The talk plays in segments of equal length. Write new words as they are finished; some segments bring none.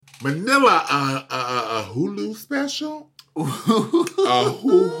Manila, a Hulu special? A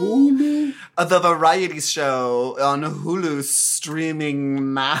Hulu? The variety show on Hulu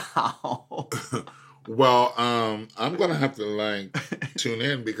streaming now. Well, I'm going to have to, tune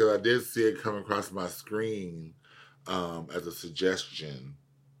in because I did see it come across my screen as a suggestion.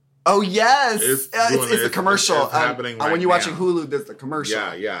 Oh, yes. It's a commercial. It's happening right when you're now. watching Hulu, there's the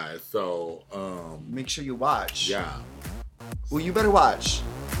commercial. Yeah. So, make sure you watch. Yeah. Well, you better watch.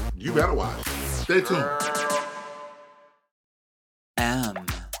 You better watch. Stay tuned.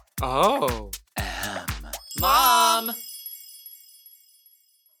 Mom.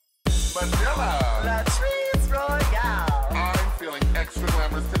 Manila. Latrice Royale. I'm feeling extra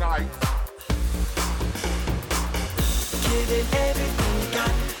glamorous tonight. Giving everything you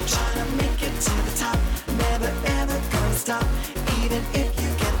got. Trying to make it to the top. Never ever gonna stop. Even if you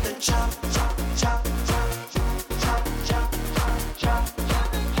get the chop, chop, chop, chop, chop, chop, chop, chop.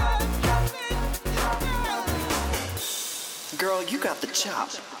 Girl, you got the chop.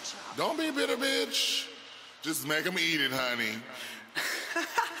 Don't be a bitter bitch. Just make them eat it, honey.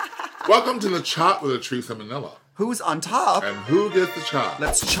 Welcome to the Chop with Latrice and Manila. Who's on top? And who gets the chop?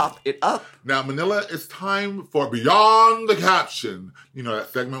 Let's chop it up. Now, Manila, it's time for Beyond the Caption. You know,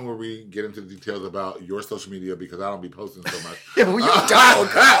 that segment where we get into the details about your social media because I don't be posting so much. Yeah, well, you don't.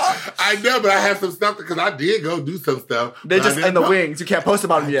 I know, but I have some stuff because I did go do some stuff. They're just in the wings. You can't post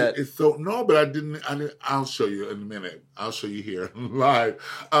about them yet. But I didn't. I'll show you in a minute. I'll show you here live.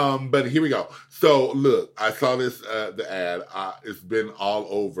 But here we go. So, look, I saw this, the ad. It's been all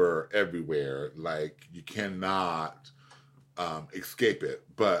over everywhere. Like, you cannot escape it.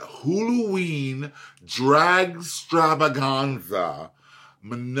 But Huluween Drag Stravaganza.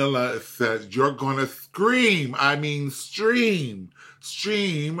 Manila says you're gonna scream. I mean stream.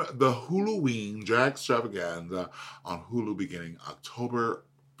 Stream the Huluween Drag Stravaganza on Hulu beginning October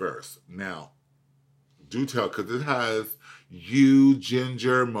 1st. Now, do tell, because it has you,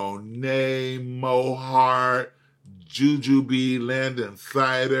 Ginger, Monet, Mohart, Jujubee, Landon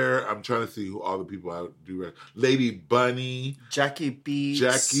Cider. I'm trying to see who all the people I do. Lady Bunny. Jackie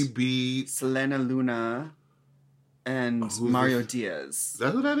Beats. Selena Luna. And Mario Diaz. Is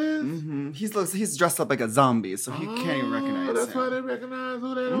that who that is? Mm-hmm. He's dressed up like a zombie, so he can't even recognize him. That's why they recognize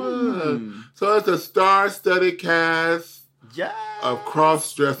who that was. So it's a star-studded cast of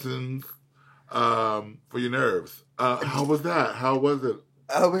cross-dressing for your nerves. How was that? How was it?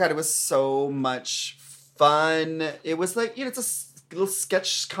 Oh my God, it was so much fun. It was like, it's a little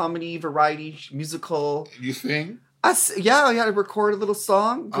sketch comedy, variety, musical. You sing? I had to record a little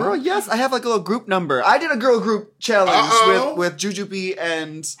song. Girl, yes. I have like a little group number. I did a girl group challenge with Jujubee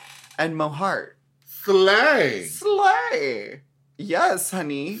and Mohart. Slay. Yes,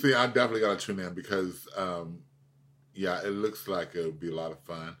 honey. See, I definitely got to tune in because, it looks like it would be a lot of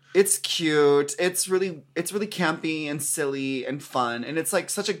fun. It's cute. It's really campy and silly and fun. And it's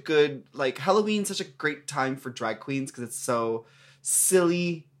like such a good, like Halloween's such a great time for drag queens because it's so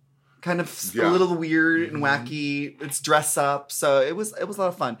silly, kind of a little weird and wacky. It's dress up. So it was a lot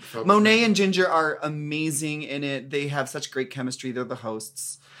of fun. Okay. Monet and Ginger are amazing in it. They have such great chemistry. They're the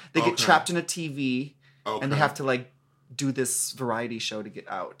hosts. They get trapped in a TV and they have to like do this variety show to get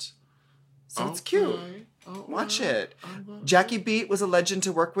out. So it's cute. Watch it. Jackie Beat was a legend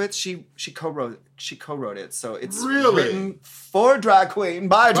to work with. She co-wrote it. So it's written for drag queen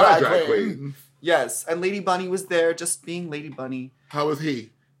by drag queen. Yes. And Lady Bunny was there just being Lady Bunny. How was he?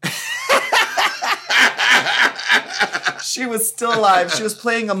 She was still alive. She was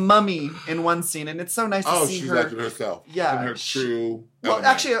playing a mummy in one scene, and it's so nice to see her. Oh, she's acting herself. Yeah. In her true element.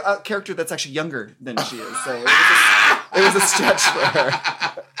 Actually, a character that's actually younger than she is. So it was a stretch for her.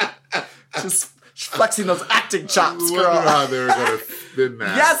 Just flexing those acting chops, girl. I wonder how they were going to spin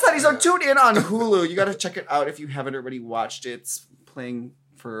that. Yes, honey. So tune in on Hulu. You got to check it out if you haven't already watched it. It's playing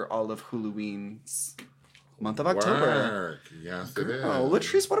for all of Huluween's month of October. Yes, it is. Oh,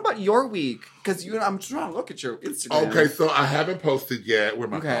 Latrice, what about your week? Because I'm trying to look at your Instagram. Okay, so I haven't posted yet. Where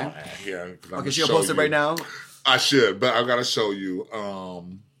my phone at here? Okay, so you'll post it right now? I should, but I gotta show you.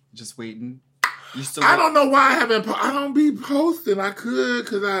 Just waiting. I don't know why I haven't. I don't be posting. I could,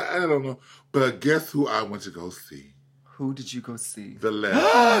 because I don't know. But guess who I went to go see? Who did you go see? The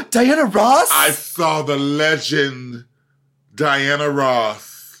legend. Diana Ross? I saw the legend, Diana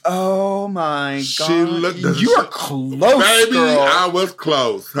Ross. Oh my God. She looked. You are close, baby, girl. I was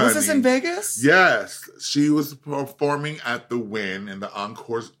close, honey. Was this in Vegas? Yes. She was performing at the Wynn, in the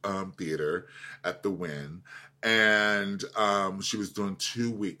Encore Theater at the Wynn. And she was doing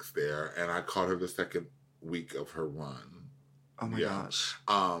 2 weeks there. And I caught her the second week of her run. Oh my gosh.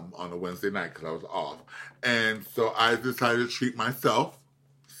 On a Wednesday night because I was off. And so I decided to treat myself.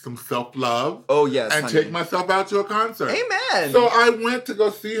 some self-love. Oh, yes, and honey. take myself out to a concert. Amen. So I went to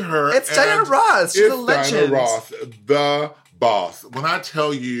go see her. It's Diana Ross. She's a legend. Diana Ross, the boss. When I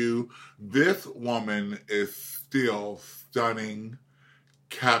tell you, this woman is still stunning,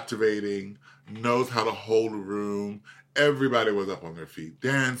 captivating, knows how to hold a room. Everybody was up on their feet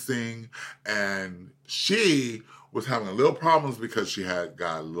dancing, and she was having a little problems because she had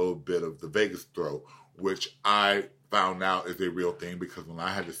got a little bit of the Vegas throat, which I found out is a real thing because when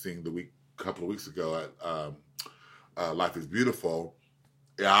I had to sing a couple of weeks ago at Life is Beautiful,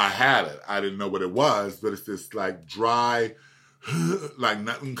 yeah, I had it. I didn't know what it was, but it's this like dry, like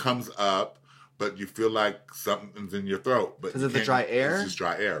nothing comes up, but you feel like something's in your throat. But is it the dry air? It's just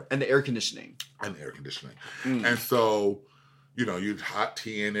dry air. And the air conditioning. And so, you know, you hot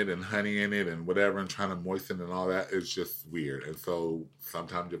tea in it and honey in it and whatever and trying to moisten and all that is just weird. And so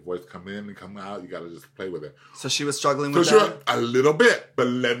sometimes your voice come in and come out. You got to just play with it. So she was struggling with that? A little bit. But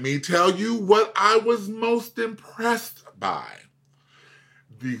let me tell you what I was most impressed by.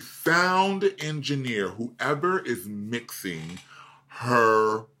 The sound engineer, whoever is mixing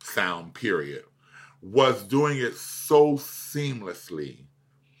her sound, period, was doing it so seamlessly.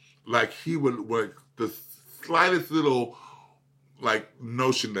 Like he would, like the slightest little like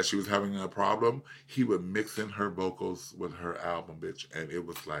notion that she was having a problem, he would mix in her vocals with her album, bitch, and it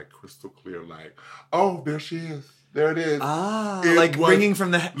was like crystal clear. Like, oh, there she is. There it is. Ah, it like ringing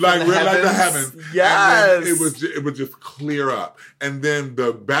from the like the heavens. Like the heavens. Yes. And it would just clear up, and then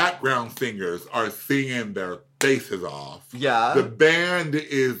the background singers are singing their faces off. Yeah. The band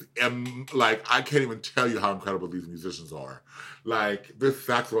is like, I can't even tell you how incredible these musicians are. Like this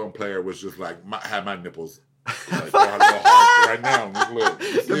saxophone player was just like had my nipples. Like, they're a little hard right now. Look,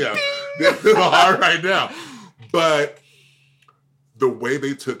 yeah, they're a little hard right now. But the way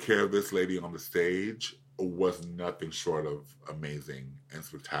they took care of this lady on the stage was nothing short of amazing and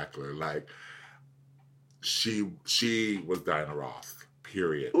spectacular. Like she was Diana Ross.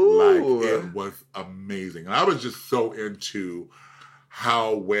 Period. Ooh. Like it was amazing, and I was just so into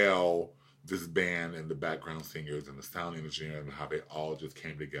how well this band and the background singers and the sound engineer and how they all just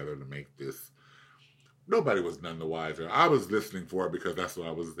came together to make this. Nobody was none the wiser. I was listening for it because that's what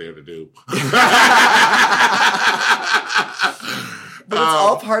I was there to do. But it's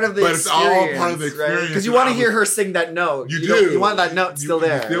all part of the experience. But it's all part of the experience. Because you want to hear her sing that note. You do. You want that note still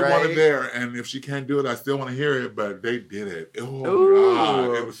there, You still right? want it there. And if she can't do it, I still want to hear it. But they did it. Oh, my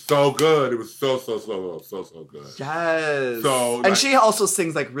God. It was so good. It was so good. Yes. So, and she also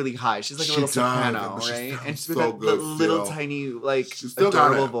sings like really high. She's like a little soprano, right? And she's with so that little tiny, like,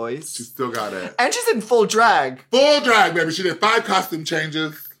 adorable voice. She still got it. And she's in full drag. Full drag, baby. She did 5 costume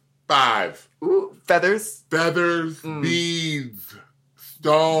changes. 5. Ooh, feathers. Beads.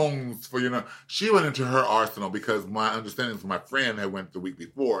 Stones for, she went into her arsenal because my understanding is my friend had went the week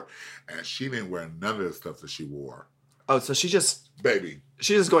before and she didn't wear none of the stuff that she wore. Oh, so she just... Baby.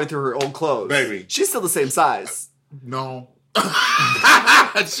 She's just going through her old clothes. Baby. She's still the same size. No.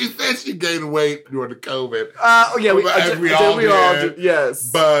 She said she gained weight during the COVID. Oh, yeah. We all did. Yes.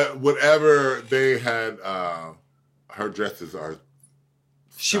 But whatever they had, her dresses are...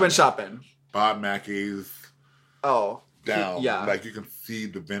 She went shopping. Bob Mackey's. Oh. Down. Yeah. Like you can see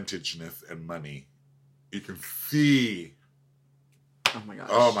the vintageness and money. You can see. Oh my gosh.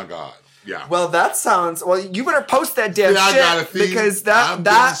 Oh my God. Yeah. Well, that sounds. Well, you better post that damn shit I gotta see, because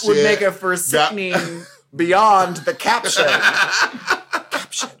that would make it for sickening beyond the caption.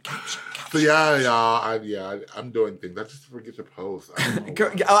 caption. So yeah, y'all. I'm doing things. I just forget to post.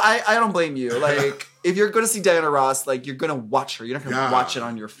 I don't blame you. Like, if you're going to see Diana Ross, like you're going to watch her. You're not going to watch it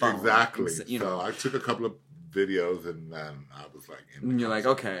on your phone. Exactly. So I took a couple of videos and then I was like, and you're like,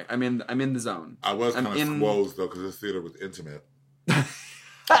 okay, I'm in the zone. I was kind of squoze though because this theater was intimate.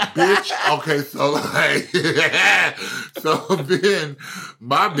 Bitch. Okay, so like, so then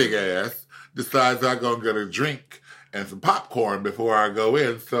my big ass decides I'm gonna get a drink and some popcorn before I go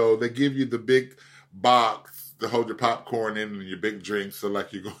in. So they give you the big box to hold your popcorn in and your big drink. So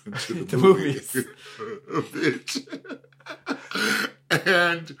like you're going to the movies. Bitch.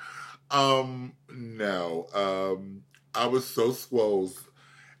 And I was so swole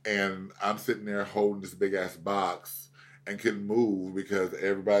and I'm sitting there holding this big ass box and couldn't move because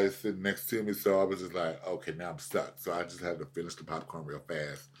everybody's sitting next to me. So I was just like, okay, now I'm stuck. So I just had to finish the popcorn real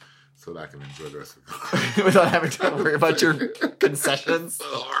fast so that I can enjoy the rest of the without having to worry about your concessions. So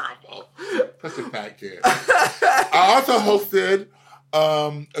horrible. Such a fat kid. I also hosted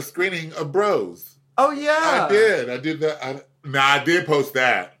a screening of Bros. Oh yeah. I did that. I did post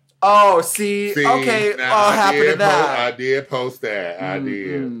that. Oh, see? Okay, I'll happen to that. I did post that. I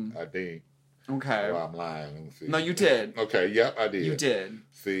did. Okay. Oh, I'm lying. Let me see. No, you did. Okay, yep, I did. You did.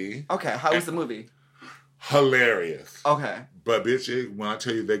 See? Okay, how was the movie? Hilarious. Okay. But bitch, when I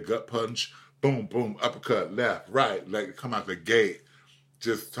tell you they gut punch, boom, boom, uppercut, left, right, like come out the gate,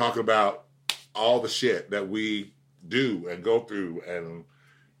 just talk about all the shit that we do and go through, and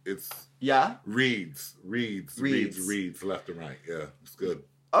it's reads left and right. Yeah, it's good.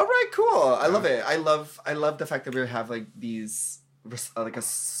 All right, cool. I love it. I love the fact that we have like these like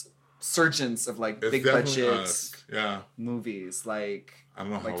surgeons of like It's big definitely budget us. Yeah. movies like I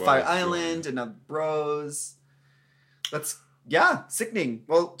don't know like how Fire well it's Island doing. and Bros. That's sickening.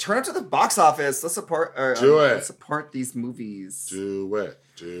 Well, turn up to the box office. Let's support. Let's support these movies. Do it.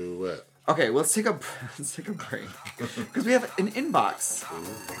 Okay, well, let's take a break because we have an inbox. Ooh.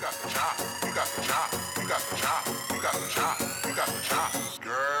 You got the chop. You got the chop. You got the chop. You got the chop. You got the chop.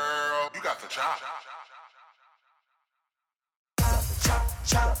 Girl, you got the chop.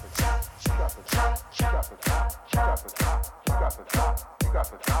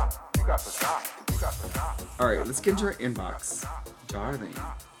 All right, let's get into our inbox.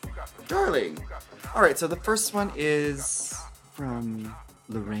 Darling. All right, so the first one is from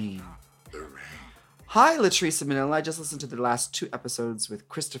Lorraine. Hi, Latrice and Manila. I just listened to the last 2 episodes with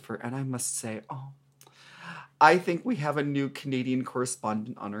Christopher, and I must say, I think we have a new Canadian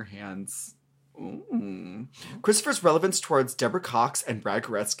correspondent on our hands. Ooh. Christopher's relevance towards Deborah Cox and Brad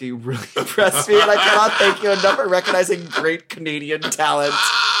Goretzky really impressed me, and I cannot thank you enough for recognizing great Canadian talent.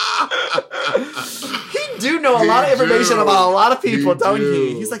 He do know a lot of information about a lot of people, don't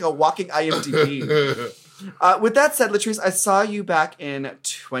he? He's like a walking IMDb. With that said, Latrice, I saw you back in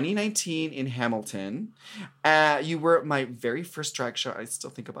 2019 in Hamilton. You were my very first drag show. I still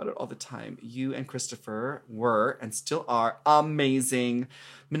think about it all the time. You and Christopher were and still are amazing.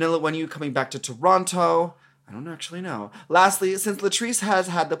 Manila, when are you coming back to Toronto? I don't actually know. Lastly, since Latrice has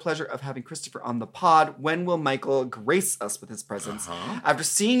had the pleasure of having Christopher on the pod, when will Michael grace us with his presence? After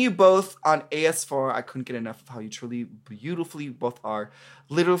seeing you both on AS4, I couldn't get enough of how you truly beautifully both are.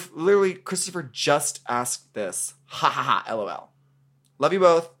 Literally, Christopher just asked this. Ha ha ha, LOL. Love you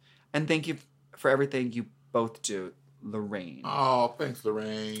both, and thank you for everything you both do. Lorraine. Oh, thanks,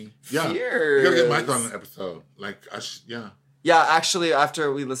 Lorraine. Yeah. Cheers. You gotta get Mike on an episode. Yeah, actually,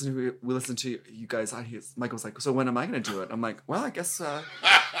 after we listened to you guys, Michael was like, "So when am I going to do it?" I'm like, "Well, I guess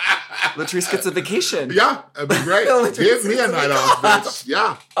Latrice gets a vacation." Yeah, that'd be great. Give me a night off, bitch.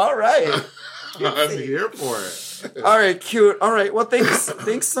 Yeah. All right. I'm here for it. All right, cute. All right. Well,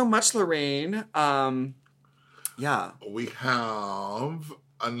 thanks so much, Lorraine. Yeah. We have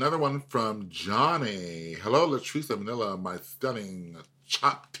another one from Johnny. Hello, Latrice and Manila, my stunning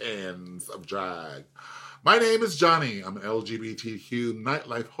top tens of drag. My name is Johnny. I'm an LGBTQ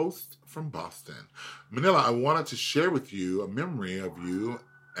nightlife host from Boston. Manila, I wanted to share with you a memory of you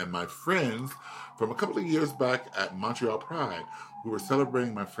and my friends from a couple of years back at Montreal Pride. We were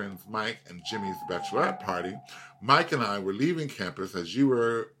celebrating my friends Mike and Jimmy's bachelorette party. Mike and I were leaving campus as you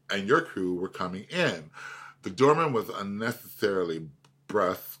were and your crew were coming in. The doorman was unnecessarily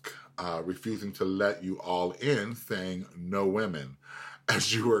brusque, refusing to let you all in, saying no women.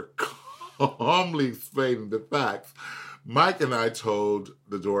 As you were calmly explaining the facts, Mike and I told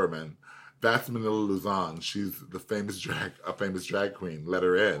the doorman, "That's Manila Luzon. She's a famous drag queen. Let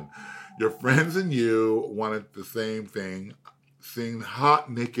her in." Your friends and you wanted the same thing, seeing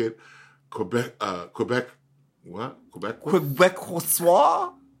hot, naked Quebecois?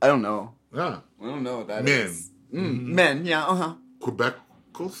 I don't know. Yeah. I don't know what that Men. is. Men, yeah,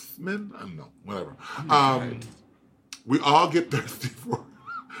 Quebecos men? I don't know. Whatever. We all get thirsty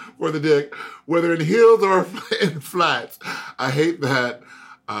for the dick, whether in heels or in flats. I hate that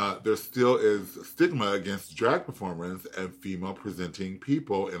there still is stigma against drag performers and female-presenting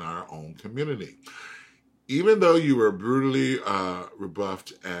people in our own community. Even though you were brutally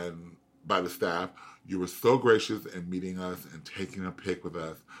rebuffed by the staff, you were so gracious in meeting us and taking a pic with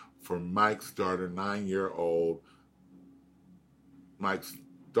us. For Mike's daughter, 9-year-old,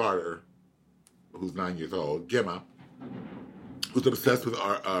 who's 9 years old, Gemma, who's obsessed with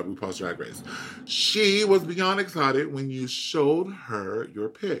our RuPaul's Drag Race. She was beyond excited when you showed her your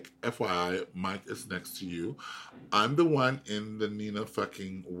pic. FYI, Mike is next to you. I'm the one in the Nina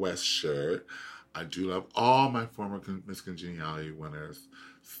fucking West shirt. I do love all my former Miss Congeniality winners.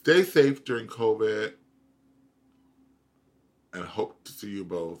 Stay safe during COVID and hope to see you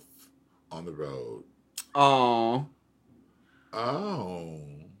both on the road. Oh.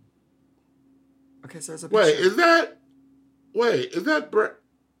 Okay, so there's a picture. Wait, is that Brett?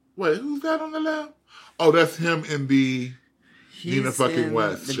 Wait, who's that on the left? Oh, that's him in the Nina fucking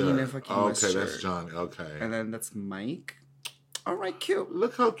West shirt. Nina fucking West shirt. Okay, that's Johnny. Okay. And then that's Mike. All right, cute.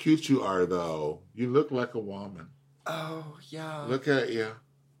 Look how cute you are, though. You look like a woman. Oh, yeah. Look at you.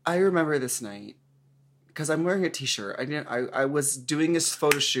 I remember this night because I'm wearing a t-shirt. I was doing this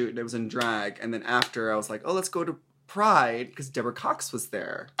photo shoot and it was in drag. And then after I was like, oh, let's go to Pride because Deborah Cox was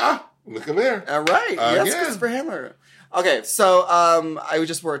there. Ah, look at there. All right. Yes, Again. Christopher Hammer. Okay, so I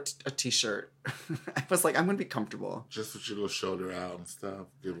just wore a t-shirt. I was like, I'm gonna be comfortable. Just with your little shoulder out and stuff.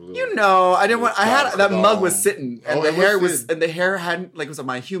 Give a little, You know, I didn't want. I had that mug was on. sitting, and Oh, the it hair was was, sitting. and the hair hadn't like it was on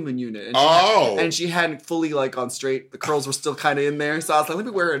my human unit. And Oh. she hadn't fully like on straight. The curls were still kind of in there, so I was like, let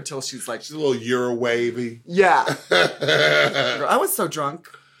me wear her until she's like, She's a little Euro wavy. yeah. Girl, I was so drunk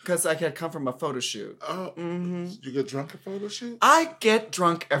because I had come from a photo shoot. Oh, you get drunk at photo shoot? I get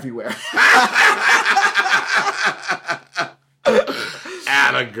drunk everywhere.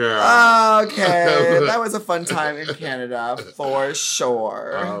 Atta girl. Okay, that was a fun time in Canada for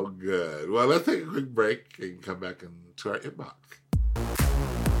sure. Oh, good. Well, let's take a quick break and come back into our inbox.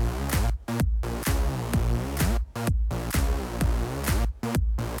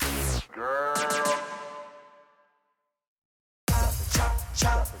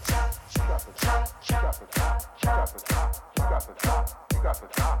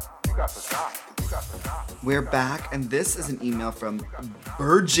 We're back, and this is an email from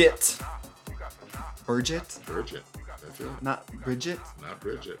Bridget. Bridget? Bridget. That's it. Not Bridget? Not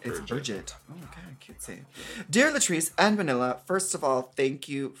Bridget. It's Bridget. Oh, okay, cute saying. Dear Latrice and Vanilla, first of all, thank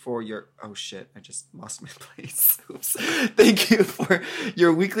you for your... Oh, shit, I just lost my place. Oops. Thank you for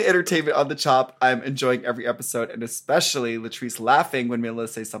your weekly entertainment on the Chop. I'm enjoying every episode, and especially Latrice laughing when Vanilla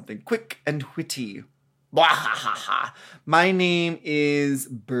says something quick and witty. Bwahaha. My name is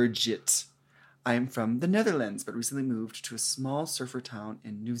Bridget. I am from the Netherlands, but recently moved to a small surfer town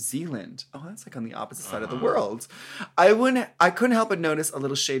in New Zealand. Oh, that's like on the opposite side of the world. I couldn't help but notice a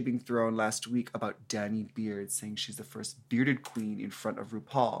little shade being thrown last week about Danny Beard saying she's the first bearded queen in front of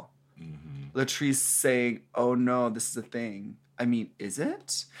RuPaul. Latrice saying, oh no, this is a thing. I mean, is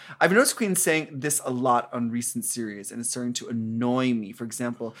it? I've noticed queens saying this a lot on recent series, and it's starting to annoy me. For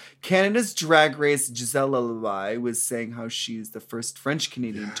example, Canada's Drag Race Giselle Lullaby was saying how she's the first French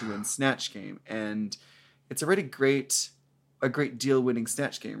Canadian to win Snatch Game, and it's already a great deal winning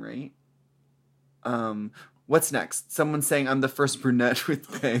Snatch Game, right? What's next? Someone saying I'm the first brunette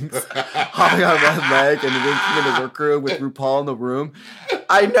with bangs, hopping on one leg and winking in the workroom with RuPaul in the room.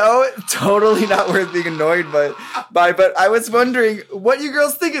 I know, totally not worth being annoyed by, but I was wondering what you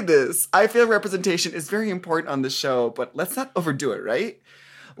girls think of this. I feel representation is very important on the show, but let's not overdo it, right?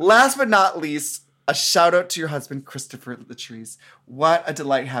 Last but not least, a shout out to your husband, Christopher Latrice. What a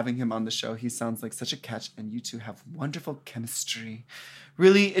delight having him on the show. He sounds like such a catch, and you two have wonderful chemistry.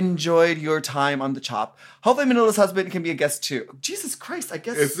 Really enjoyed your time on the Chop. Hopefully Manila's husband can be a guest too. Jesus Christ, I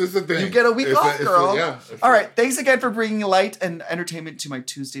guess It's just a thing. you get a week off, girl. It's All right, thanks again for bringing light and entertainment to my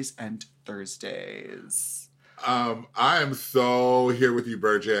Tuesdays and Thursdays. I am so here with you,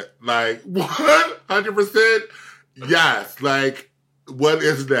 Bridget. Like, 100%. Yes. Like, what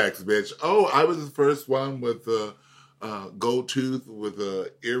is next, bitch? Oh, I was the first one with the gold tooth with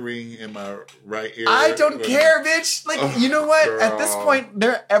a earring in my right ear. I don't care, bitch. Like, you know what? At this girl. point,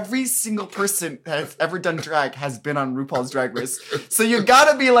 every single person that has ever done drag has been on RuPaul's Drag Race. So you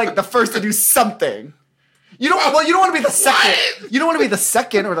gotta be like the first to do something. You don't want to be the second. You don't want to be the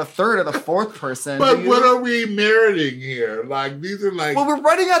second or the third or the fourth person. But what are we meriting here? Like, these are like... Well, we're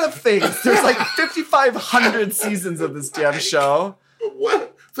running out of things. There's like 5,500 seasons of this damn show.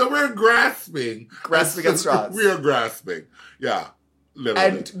 What? So we're grasping. Grasping at straws. We are grasping. Yeah.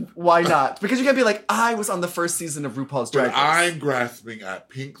 Literally. And why not? Because you can't be like, I was on the first season of RuPaul's Drag But Race. I'm grasping at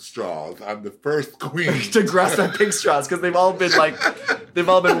pink straws. I'm the first queen. To grasp at pink straws because they've all been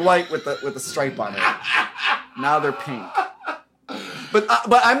white with the stripe on it. Now they're pink. But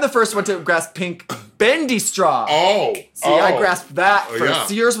I'm the first one to grasp pink bendy straw. Oh. I grasped that Oh,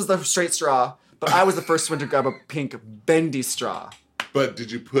 first. yeah. Yours was the straight straw, but I was the first one to grab a pink bendy straw. But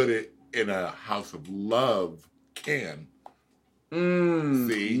did you put it in a House of Love can?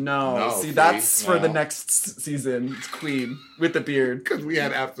 See? No. See, that's for the next season. It's Queen with the beard. Because we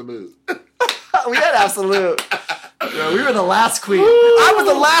had Absolute. We had Absolute. Yeah, we were the last queen. I was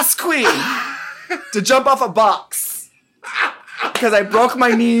the last queen to jump off a box. Because I broke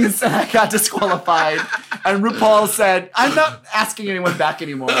my knees and I got disqualified. And RuPaul said, I'm not asking anyone back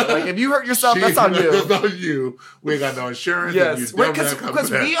anymore. Like, if you hurt yourself, that's on you. That's on you. We ain't got no insurance. Yes, and you because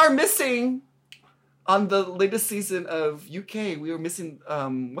we are missing, on the latest season of UK, we were missing,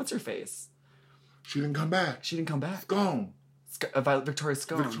 what's her face? She didn't come back. She didn't come back. Gone. Victoria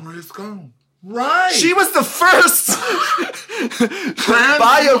Scone. Victoria's gone. Right. She was the first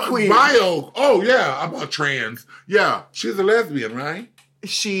bio queen. Bio. Oh, yeah. I'm about trans. Yeah. She's a lesbian, right?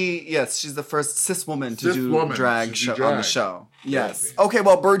 She's the first cis woman to do woman drag to do on the drag. show. Yes. Lesbian. Okay,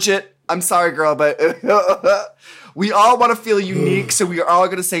 well, Bridget, I'm sorry, girl, but we all want to feel unique, so we are all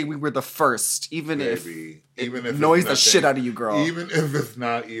going to say we were the first, even if even if annoys it's the shit out of you, girl. Even if it's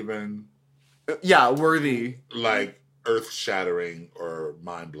not even worthy. like earth-shattering or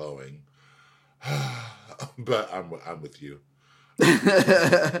mind-blowing. But I'm with you.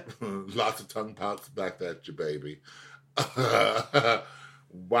 Lots of tongue pouts back at you, baby.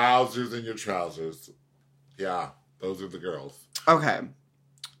 Wowzers in your trousers. Yeah, those are the girls. Okay.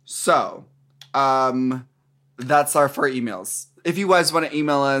 So, that's our 4 emails. If you guys want to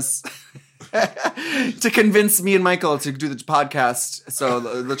email us to convince me and Michael to do the podcast so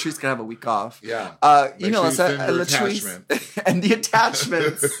Latrice can have a week off. Yeah. Email us at Latrice. and the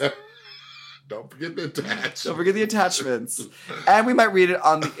attachments. Don't forget the attachments. Don't forget the attachments. And we might read it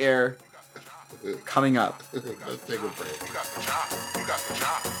on the air coming up. Let's take a break. You got the chop. You got the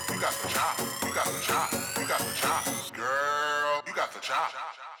chop. You got the chop. You got the chop. You got the chop. Girl, you got the chop.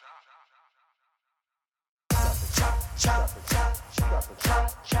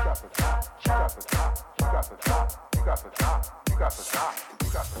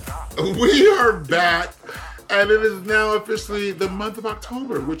 We are back, and it is now officially the month of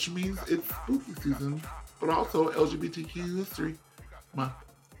October, which means it's spooky season, but also LGBTQ history month.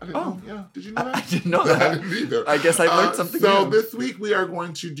 I didn't know. Yeah, did you know that? I didn't know that. I didn't either. I guess I learned something So new. this week we are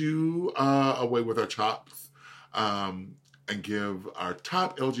going to do away with our chops and give our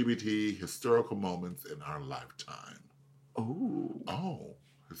top LGBT historical moments in our lifetime. Oh.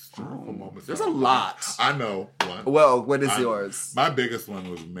 Historical moments. There's a lot. I know one. Well, what is yours? My biggest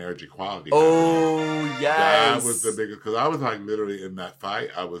one was marriage equality. Oh, yes. That was the biggest, because I was like literally in that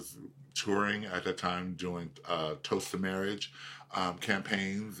fight. I was touring at the time doing Toast to Marriage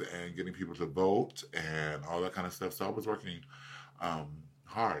campaigns and getting people to vote and all that kind of stuff. So I was working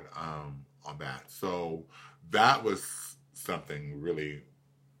hard on that. So that was something really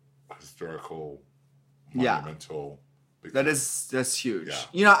historical, monumental. That's huge. Yeah.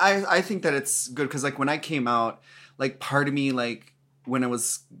 You know, I think that it's good because like when I came out, like part of me, like when I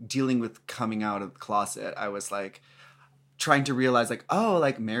was dealing with coming out of the closet, I was like trying to realize like, oh,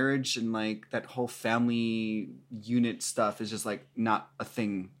 like marriage and like that whole family unit stuff is just like not a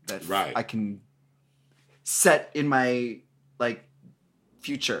thing that I can set in my like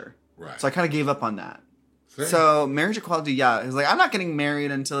future. Right. So I kind of gave up on that. Same. So marriage equality, yeah, it was like I'm not getting married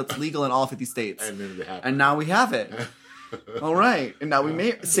until it's legal in all 50 states. And then it happened. And now we have it. All right. And now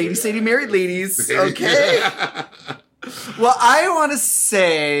we Sadie married ladies. Okay. Well, I want to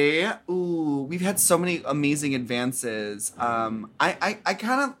say, we've had so many amazing advances. I'm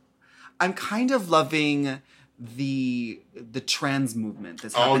kind of loving the trans movement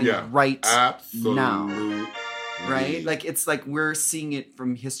that's happening right now. Right? Like, it's like we're seeing it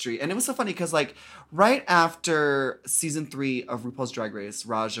from history. And it was so funny because, like, right after season 3 of RuPaul's Drag Race,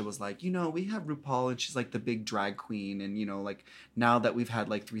 Raja was like, you know, we have RuPaul and she's like the big drag queen. And, you know, like, now that we've had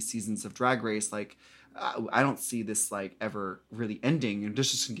like 3 seasons of Drag Race, like, I don't see this like ever really ending. And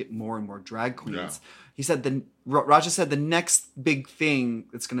just going to get more and more drag queens. Yeah. He said, Raja said the next big thing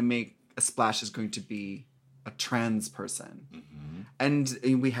that's going to make a splash is going to be a trans person. Mm-hmm. And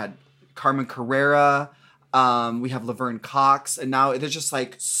we had Carmen Carrera. We have Laverne Cox, and now there's just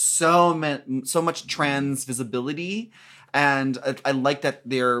like so much trans visibility, and I like that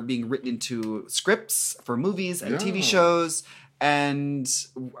they're being written into scripts for movies and TV shows. And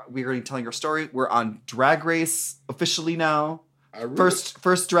we're going to be telling our story. We're on Drag Race officially now.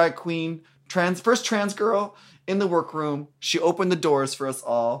 First drag queen, first trans girl in the workroom. She opened the doors for us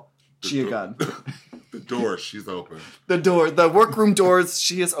all. Gia Gunn. The door, she's opened. The workroom doors,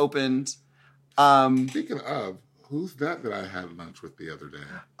 she has opened. Speaking of, who's that I had lunch with the other day?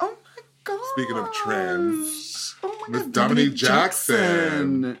 Oh my god! Speaking of trans, Miss God, Dominique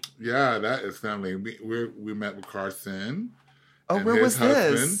Jackson. Yeah, that is family. We met with Carson. Oh, and where his was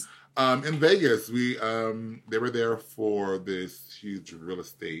husband. This? In Vegas. They were there for this huge real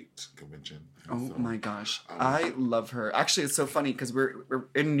estate convention. Oh my gosh, I love her. Actually, it's so funny because we're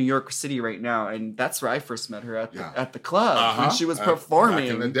in New York City right now, and that's where I first met her at the club when she was performing.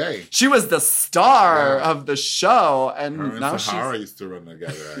 Back in the day, she was the star of the show, and her now Sahara used to run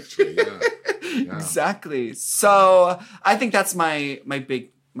together. Actually, yeah. Exactly. So I think that's my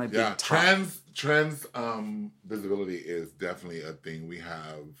big top. Trans visibility is definitely a thing. We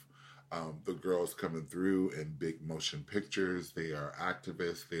have the girls coming through in big motion pictures. They are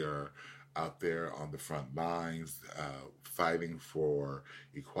activists. They are out there on the front lines, fighting for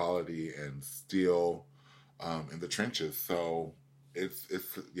equality and still in the trenches. So it's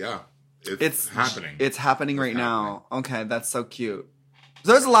happening. It's happening right now. Okay, that's so cute.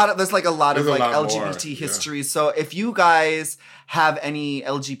 There's like a lot of LGBT history. Yeah. So if you guys have any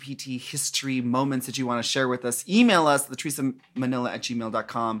LGBT history moments that you want to share with us, email us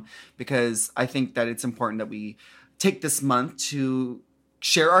latricemanila@gmail.com, because I think that it's important that we take this month to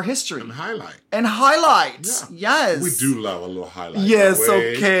share our history. And highlight. Yeah. Yes. We do love a little highlight. Yes,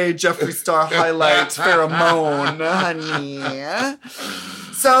 okay. Jeffree Star highlight pheromone, honey.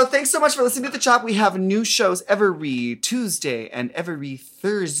 So thanks so much for listening to The Chop. We have new shows every Tuesday and every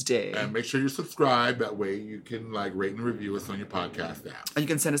Thursday. And make sure you subscribe. That way you can rate and review us on your podcast app. And you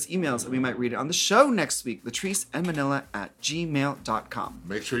can send us emails and we might read it on the show next week. LatriceandManila@gmail.com.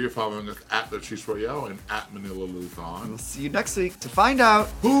 Make sure you're following us at Latrice Royale and at Manila Luzon. We'll see you next week to find out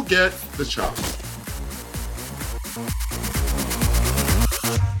who gets the chop.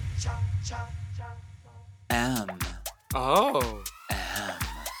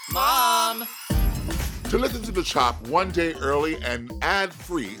 Mom! To listen to The Chop one day early and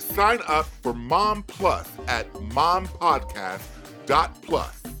ad-free, sign up for Mom Plus at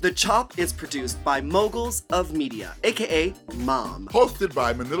mompodcast.plus. The Chop is produced by Moguls of Media, aka Mom. Hosted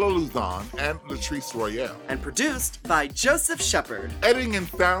by Manila Luzon and Latrice Royale. And produced by Joseph Shepard. Editing and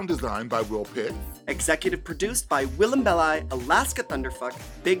sound design by Will Pitts. Executive produced by Willem Belli, Alaska Thunderfuck,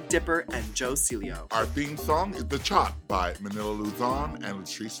 Big Dipper, and Joe Celio. Our theme song is The Chop by Manila Luzon and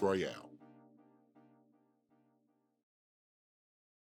Latrice Royale.